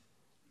both.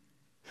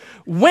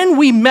 When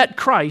we met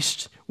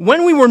Christ,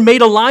 when we were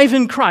made alive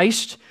in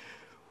Christ,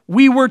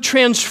 we were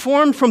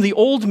transformed from the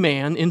old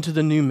man into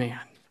the new man.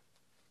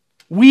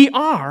 We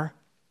are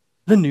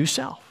the new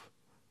self.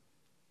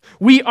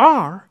 We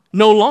are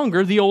no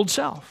longer the old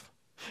self.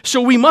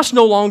 So we must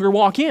no longer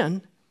walk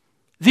in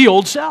the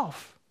old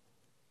self.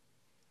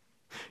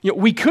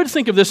 We could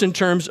think of this in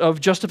terms of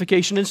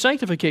justification and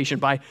sanctification.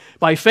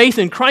 By faith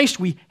in Christ,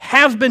 we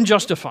have been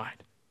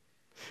justified.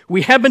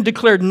 We have been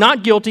declared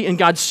not guilty, and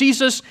God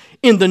sees us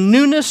in the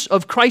newness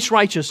of Christ's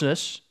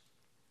righteousness.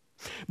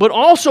 But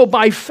also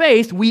by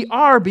faith, we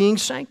are being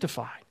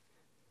sanctified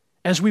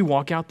as we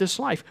walk out this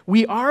life.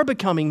 We are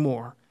becoming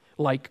more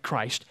like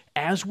Christ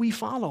as we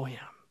follow Him.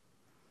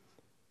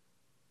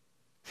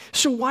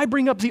 So why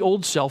bring up the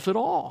old self at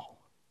all?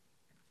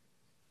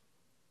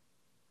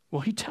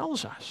 Well, He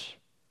tells us.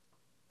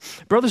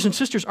 Brothers and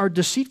sisters, our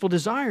deceitful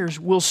desires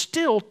will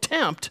still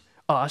tempt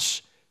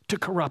us to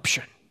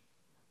corruption.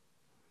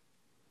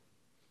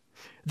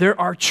 There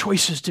are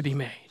choices to be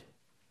made.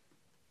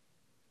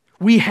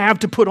 We have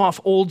to put off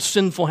old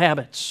sinful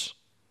habits,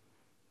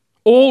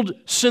 old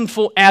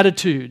sinful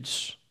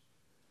attitudes,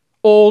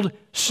 old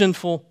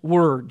sinful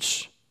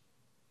words.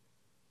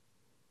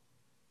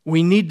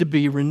 We need to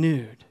be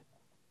renewed,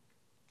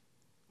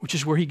 which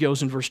is where he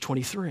goes in verse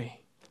 23.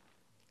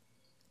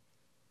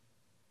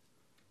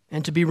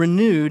 And to be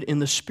renewed in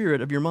the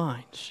spirit of your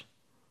minds.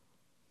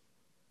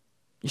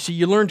 You see,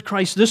 you learned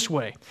Christ this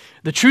way.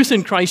 The truth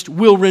in Christ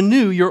will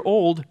renew your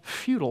old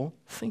futile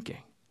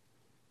thinking.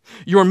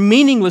 Your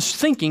meaningless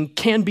thinking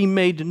can be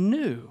made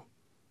new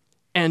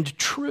and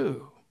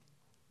true.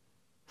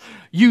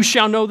 You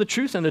shall know the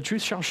truth, and the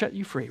truth shall set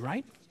you free,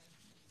 right?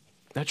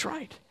 That's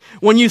right.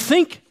 When you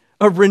think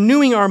of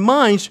renewing our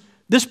minds,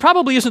 this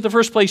probably isn't the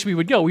first place we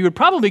would go. We would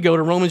probably go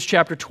to Romans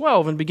chapter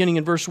 12 and beginning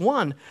in verse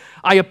 1.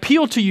 I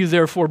appeal to you,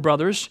 therefore,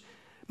 brothers,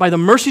 by the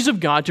mercies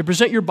of God, to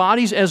present your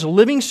bodies as a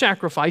living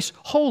sacrifice,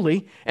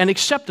 holy and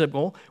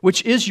acceptable,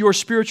 which is your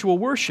spiritual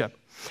worship.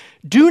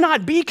 Do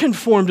not be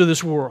conformed to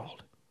this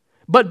world,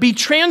 but be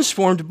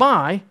transformed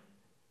by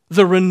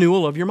the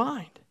renewal of your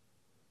mind,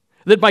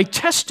 that by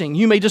testing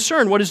you may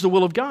discern what is the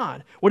will of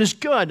God, what is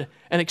good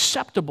and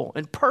acceptable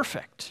and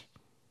perfect.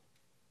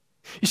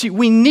 You see,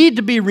 we need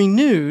to be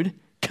renewed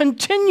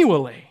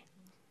continually.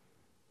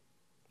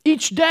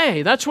 Each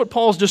day. That's what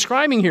Paul's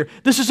describing here.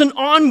 This is an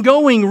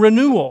ongoing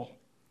renewal.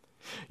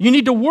 You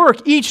need to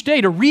work each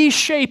day to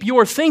reshape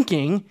your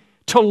thinking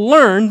to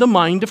learn the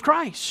mind of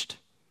Christ.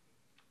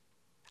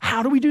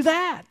 How do we do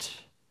that?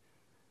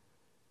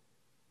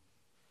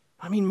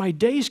 I mean, my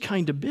day's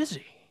kind of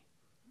busy.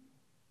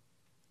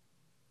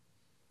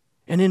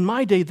 And in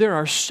my day, there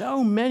are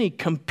so many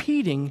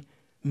competing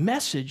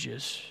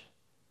messages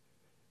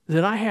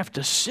that I have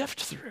to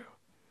sift through.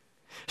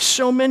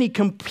 So many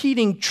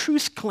competing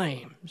truth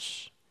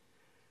claims.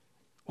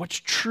 What's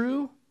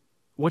true?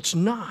 What's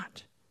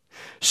not?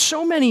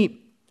 So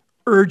many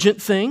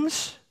urgent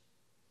things.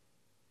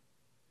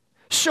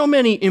 So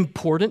many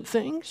important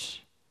things.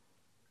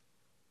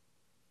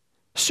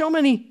 So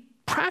many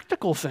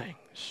practical things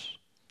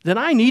that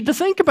I need to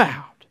think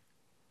about.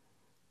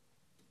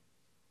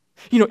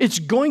 You know, it's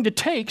going to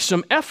take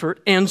some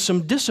effort and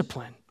some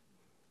discipline,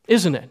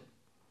 isn't it?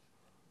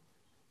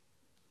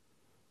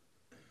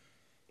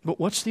 But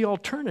what's the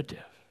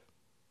alternative?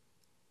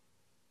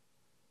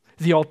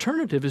 The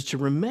alternative is to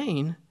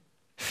remain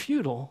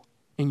futile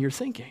in your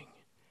thinking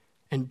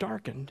and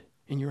darkened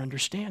in your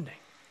understanding.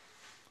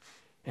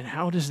 And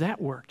how does that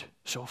work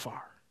so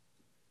far?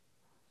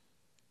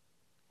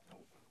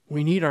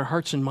 We need our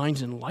hearts and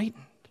minds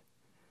enlightened.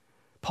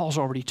 Paul's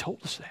already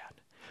told us that.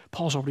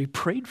 Paul's already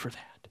prayed for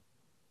that.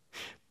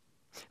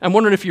 I'm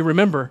wondering if you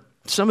remember,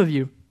 some of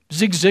you,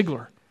 Zig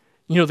Ziglar,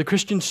 you know, the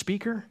Christian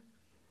speaker.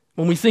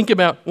 When we think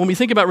about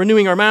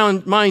renewing our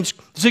minds,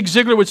 Zig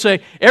Ziglar would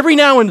say, every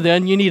now and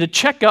then you need a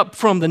checkup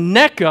from the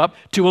neck up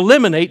to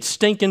eliminate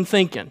stinking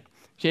thinking.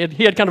 He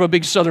had kind of a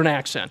big southern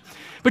accent.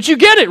 But you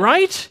get it,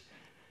 right?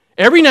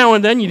 Every now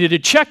and then you need a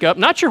checkup,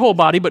 not your whole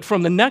body, but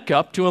from the neck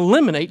up to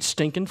eliminate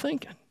stinking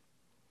thinking.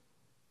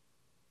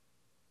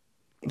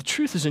 The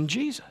truth is in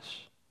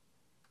Jesus.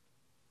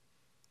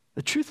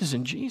 The truth is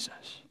in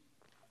Jesus.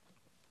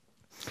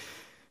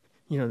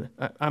 You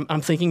know,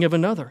 I'm thinking of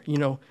another, you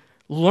know,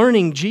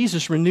 learning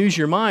Jesus renews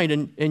your mind,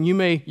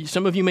 and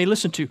some of you may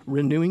listen to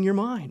Renewing Your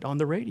Mind on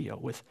the radio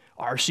with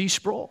R.C.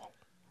 Sproul,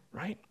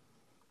 right?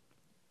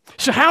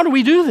 So how do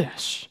we do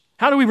this?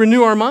 How do we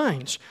renew our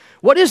minds?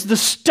 What is the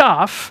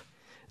stuff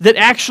that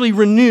actually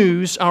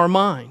renews our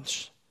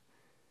minds?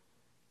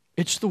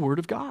 It's the Word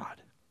of God.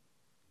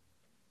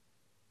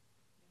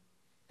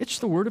 It's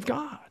the Word of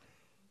God.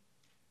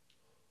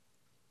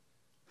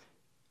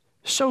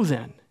 So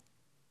then,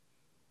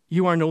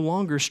 you are no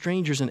longer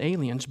strangers and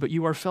aliens, but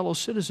you are fellow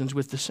citizens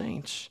with the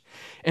saints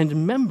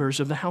and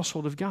members of the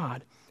household of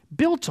God,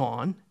 built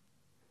on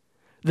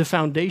the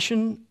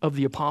foundation of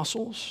the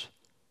apostles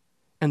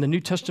and the New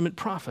Testament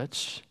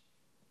prophets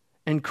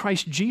and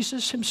Christ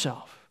Jesus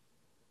himself,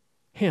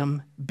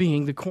 Him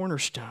being the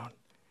cornerstone.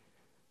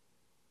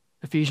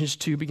 Ephesians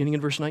 2, beginning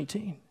in verse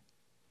 19.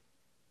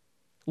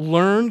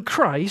 Learn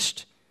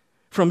Christ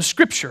from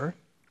Scripture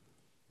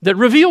that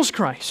reveals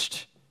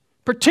Christ,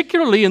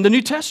 particularly in the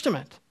New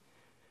Testament.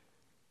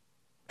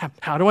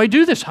 How do I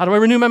do this? How do I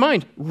renew my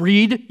mind?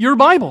 Read your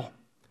Bible.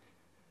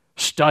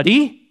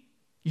 Study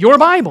your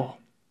Bible.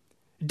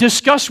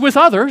 Discuss with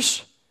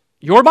others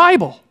your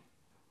Bible.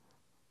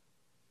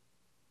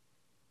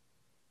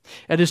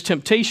 At his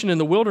temptation in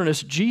the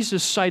wilderness,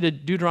 Jesus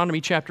cited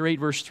Deuteronomy chapter 8,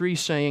 verse 3,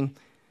 saying,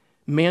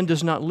 man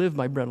does not live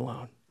by bread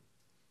alone,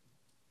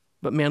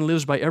 but man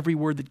lives by every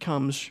word that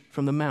comes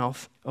from the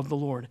mouth of the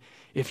Lord.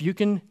 If you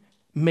can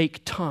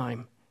make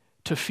time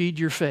to feed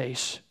your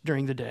face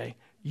during the day,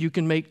 you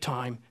can make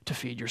time to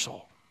feed your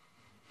soul.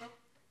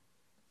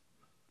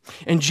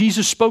 And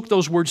Jesus spoke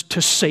those words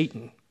to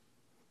Satan,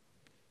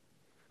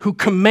 who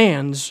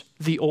commands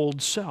the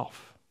old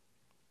self.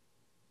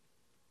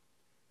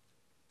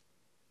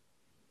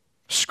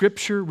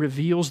 Scripture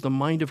reveals the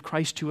mind of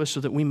Christ to us so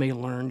that we may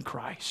learn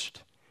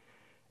Christ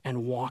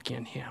and walk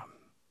in Him.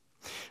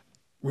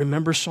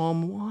 Remember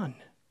Psalm 1.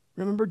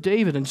 Remember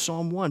David in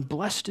Psalm 1.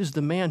 Blessed is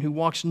the man who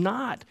walks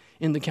not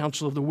in the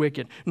counsel of the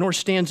wicked, nor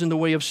stands in the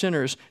way of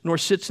sinners, nor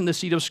sits in the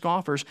seat of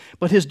scoffers,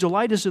 but his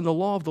delight is in the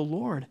law of the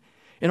Lord,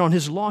 and on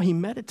his law he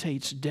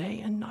meditates day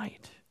and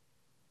night.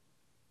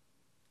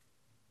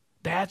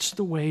 That's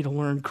the way to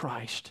learn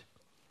Christ,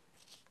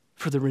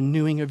 for the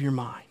renewing of your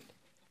mind.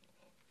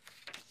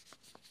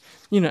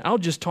 I'll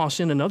just toss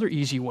in another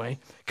easy way.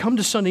 Come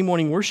to Sunday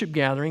morning worship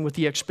gathering with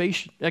the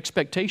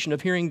expectation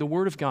of hearing the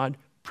Word of God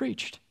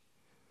preached.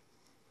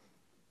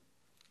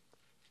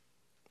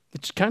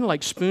 It's kind of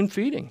like spoon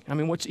feeding.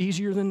 What's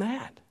easier than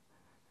that?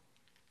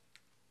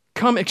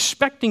 Come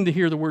expecting to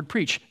hear the Word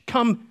preached.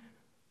 Come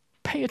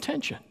pay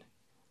attention.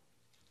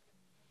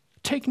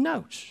 Take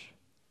notes.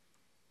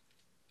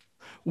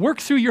 Work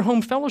through your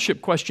home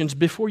fellowship questions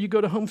before you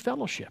go to home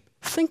fellowship.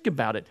 Think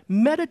about it.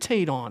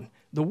 Meditate on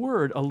the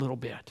Word a little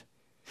bit.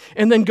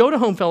 And then go to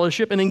home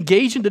fellowship and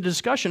engage in the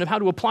discussion of how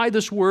to apply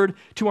this Word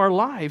to our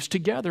lives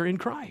together in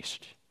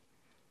Christ.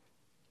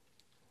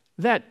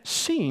 That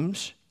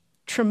seems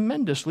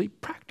tremendously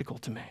practical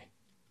to me.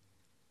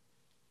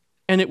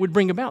 And it would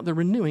bring about the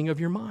renewing of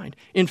your mind.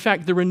 In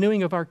fact, the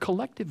renewing of our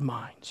collective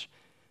minds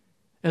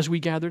as we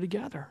gather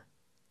together.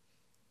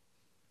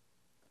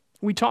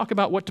 We talk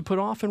about what to put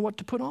off and what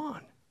to put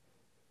on,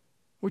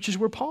 which is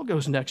where Paul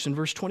goes next in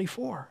verse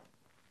 24.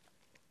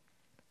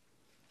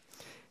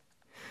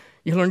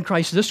 You learn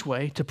Christ this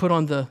way, to put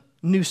on the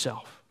new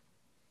self,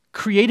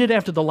 created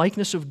after the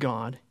likeness of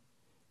God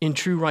in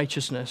true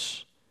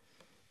righteousness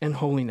and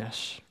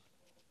holiness.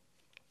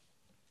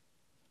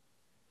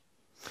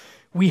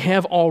 We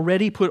have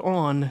already put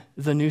on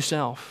the new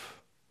self,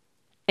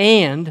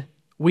 and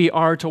we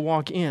are to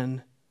walk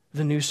in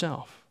the new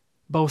self.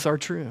 Both are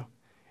true.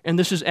 And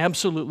this is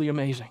absolutely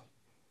amazing.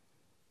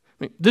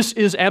 This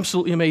is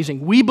absolutely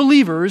amazing. We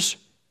believers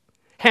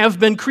have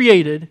been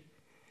created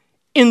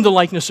in the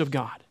likeness of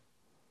God.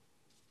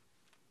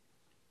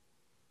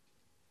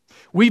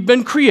 We've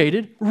been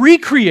created,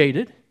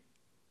 recreated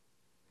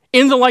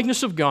in the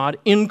likeness of God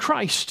in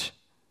Christ.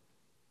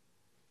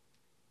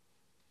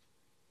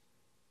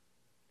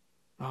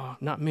 Oh,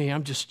 not me.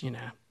 I'm just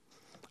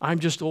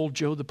old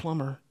Joe the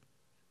plumber.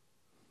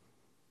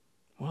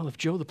 Well, if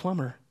Joe the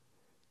plumber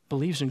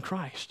believes in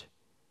Christ,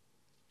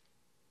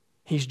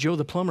 he's Joe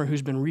the plumber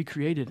who's been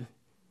recreated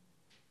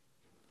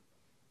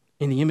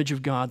in the image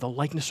of God, the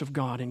likeness of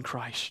God in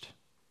Christ.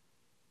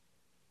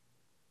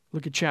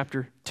 Look at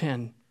chapter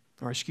 2,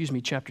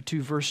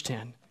 verse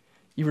 10.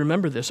 You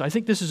remember this. I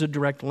think this is a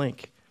direct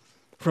link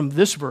from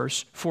this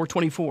verse,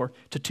 4:24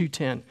 to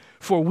 2:10.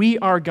 For we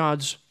are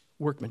God's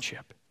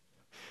workmanship,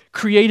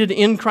 created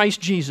in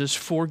Christ Jesus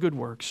for good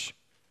works,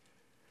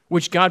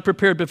 which God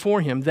prepared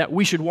before Him that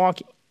we should walk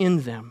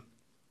in them.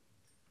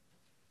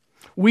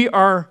 We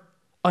are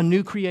a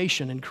new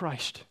creation in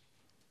Christ.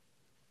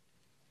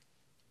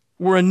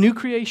 We're a new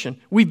creation.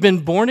 We've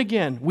been born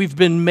again. We've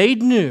been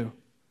made new.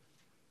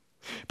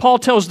 Paul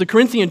tells the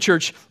Corinthian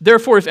church,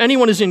 therefore, if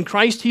anyone is in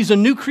Christ, he's a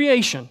new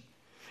creation.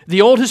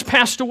 The old has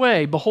passed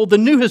away. Behold, the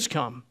new has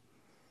come.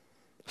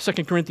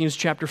 2 Corinthians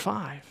chapter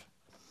 5.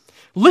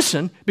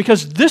 Listen,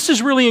 because this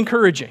is really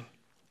encouraging.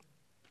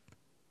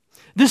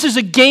 This is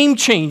a game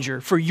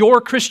changer for your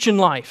Christian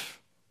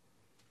life.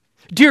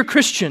 Dear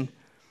Christian,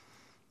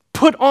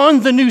 put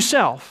on the new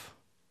self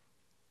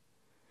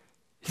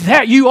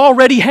that you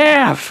already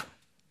have.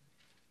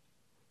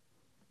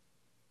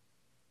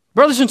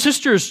 Brothers and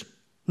sisters,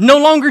 no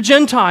longer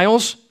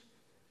Gentiles,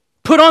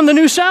 put on the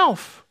new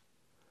self,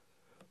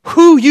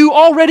 who you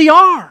already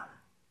are.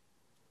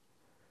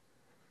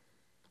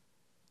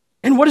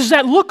 And what does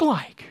that look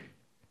like?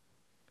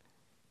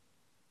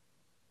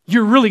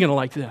 You're really going to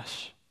like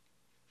this.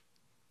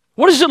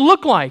 What does it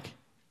look like?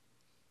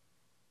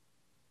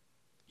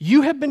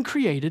 You have been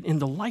created in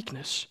the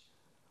likeness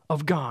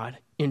of God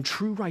in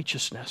true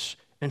righteousness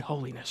and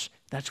holiness.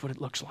 That's what it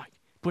looks like.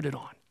 Put it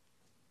on.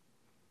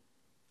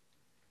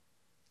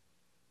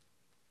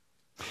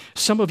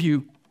 Some of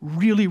you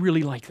really,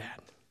 really like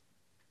that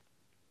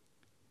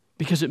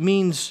because it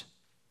means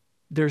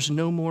there's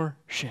no more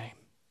shame.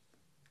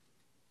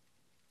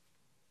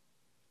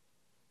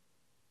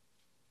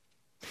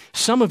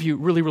 Some of you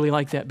really, really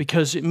like that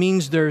because it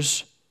means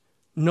there's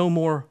no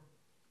more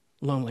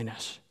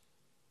loneliness.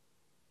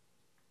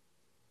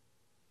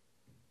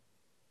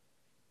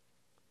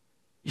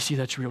 You see,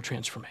 that's real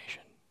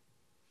transformation.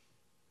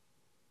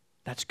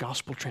 That's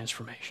gospel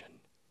transformation.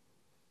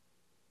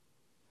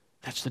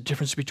 That's the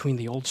difference between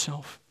the old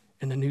self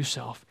and the new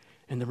self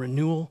and the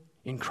renewal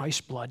in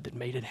Christ's blood that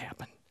made it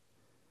happen.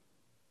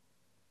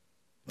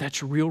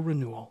 That's real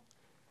renewal.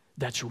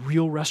 That's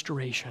real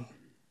restoration.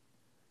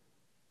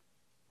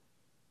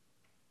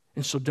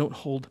 And so don't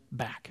hold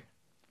back.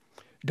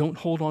 Don't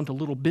hold on to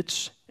little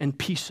bits and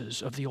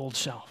pieces of the old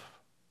self.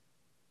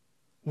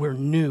 We're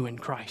new in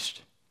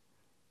Christ.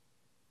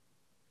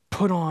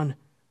 Put on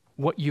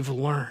what you've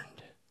learned.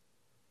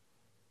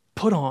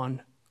 Put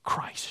on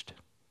Christ.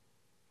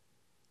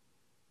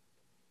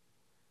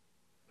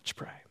 Let's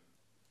pray.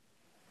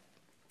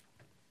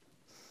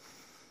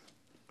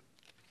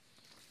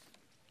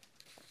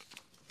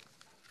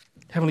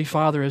 Heavenly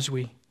Father, as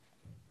we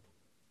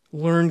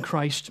learn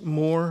Christ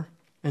more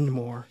and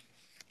more,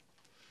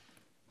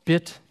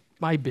 bit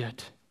by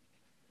bit,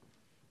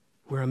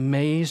 we're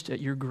amazed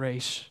at your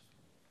grace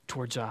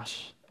towards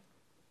us.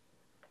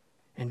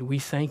 And we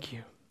thank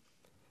you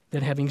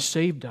that having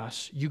saved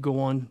us, you go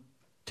on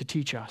to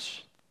teach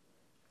us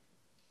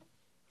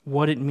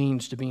what it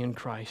means to be in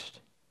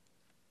Christ.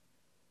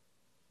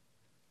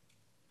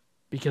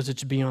 Because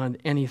it's beyond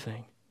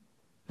anything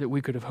that we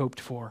could have hoped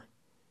for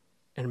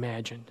and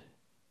imagined.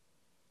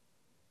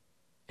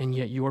 And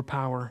yet your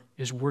power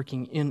is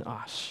working in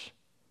us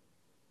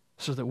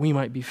so that we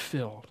might be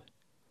filled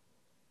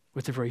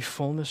with the very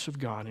fullness of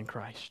God in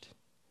Christ.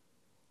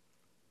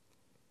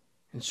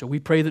 And so we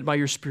pray that by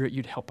your Spirit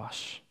you'd help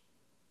us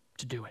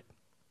to do it.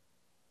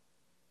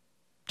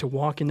 To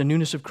walk in the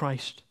newness of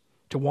Christ,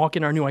 to walk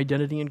in our new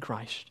identity in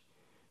Christ,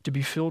 to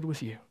be filled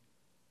with you.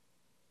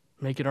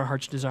 Make it our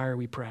heart's desire,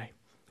 we pray.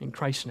 In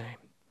Christ's name,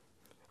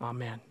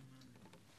 amen.